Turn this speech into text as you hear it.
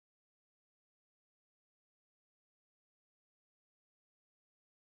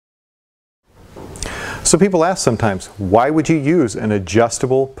So people ask sometimes, why would you use an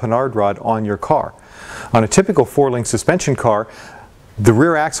adjustable Panhard rod on your car? On a typical 4-link suspension car, the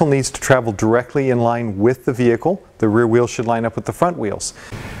rear axle needs to travel directly in line with the vehicle. The rear wheels should line up with the front wheels.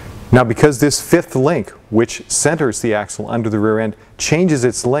 Now, because this 5th link, which centers the axle under the rear end, changes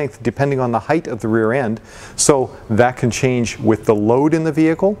its length depending on the height of the rear end, so that can change with the load in the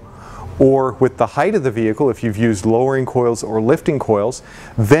vehicle or with the height of the vehicle if you've used lowering coils or lifting coils,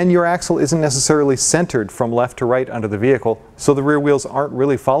 then your axle isn't necessarily centered from left to right under the vehicle, so the rear wheels aren't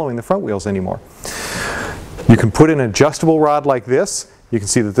really following the front wheels anymore. You can put an adjustable rod like this. You can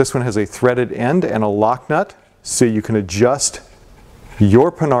see that this one has a threaded end and a lock nut, so you can adjust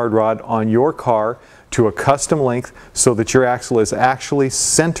your Panhard rod on your car to a custom length so that your axle is actually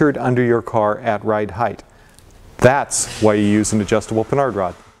centered under your car at ride height. That's why you use an adjustable Panhard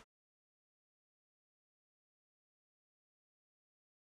rod.